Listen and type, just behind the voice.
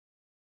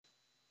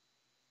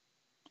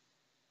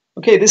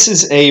Okay, this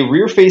is a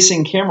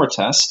rear-facing camera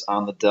test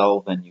on the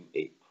Dell Venue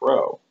 8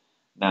 Pro.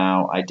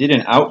 Now, I did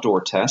an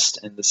outdoor test,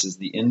 and this is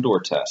the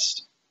indoor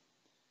test.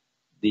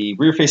 The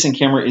rear-facing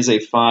camera is a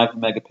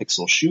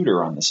 5-megapixel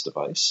shooter on this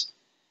device,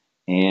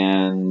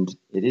 and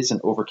it is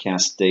an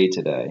overcast day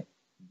today,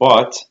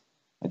 but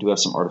I do have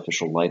some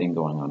artificial lighting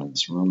going on in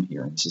this room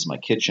here. This is my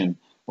kitchen,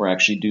 where I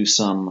actually do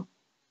some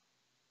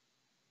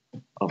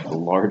of the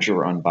larger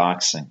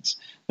unboxings.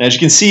 Now, as you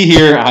can see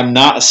here, I'm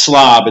not a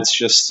slob, it's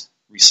just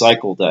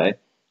recycle day.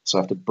 So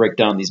I have to break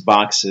down these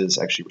boxes.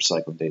 Actually,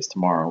 recycling day is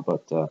tomorrow,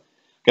 but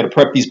got to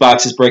prep these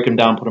boxes, break them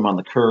down, put them on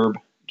the curb,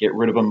 get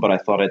rid of them, but I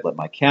thought I'd let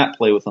my cat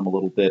play with them a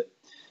little bit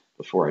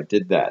before I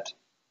did that.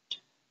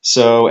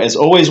 So as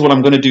always, what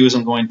I'm going to do is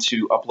I'm going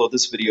to upload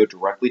this video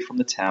directly from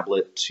the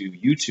tablet to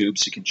YouTube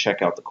so you can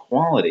check out the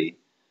quality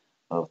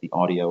of the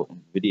audio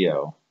and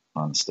video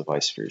on this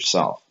device for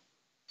yourself.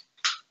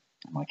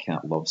 My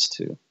cat loves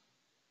to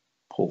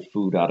pull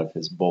food out of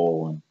his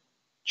bowl and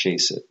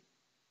chase it.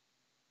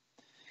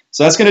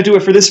 So that's going to do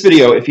it for this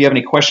video. If you have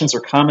any questions or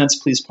comments,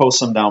 please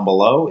post them down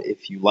below.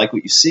 If you like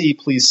what you see,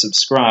 please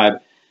subscribe.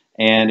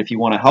 And if you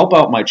want to help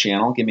out my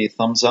channel, give me a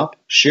thumbs up,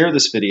 share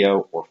this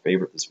video, or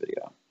favorite this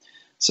video.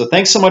 So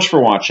thanks so much for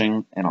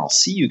watching, and I'll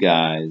see you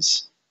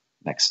guys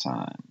next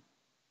time.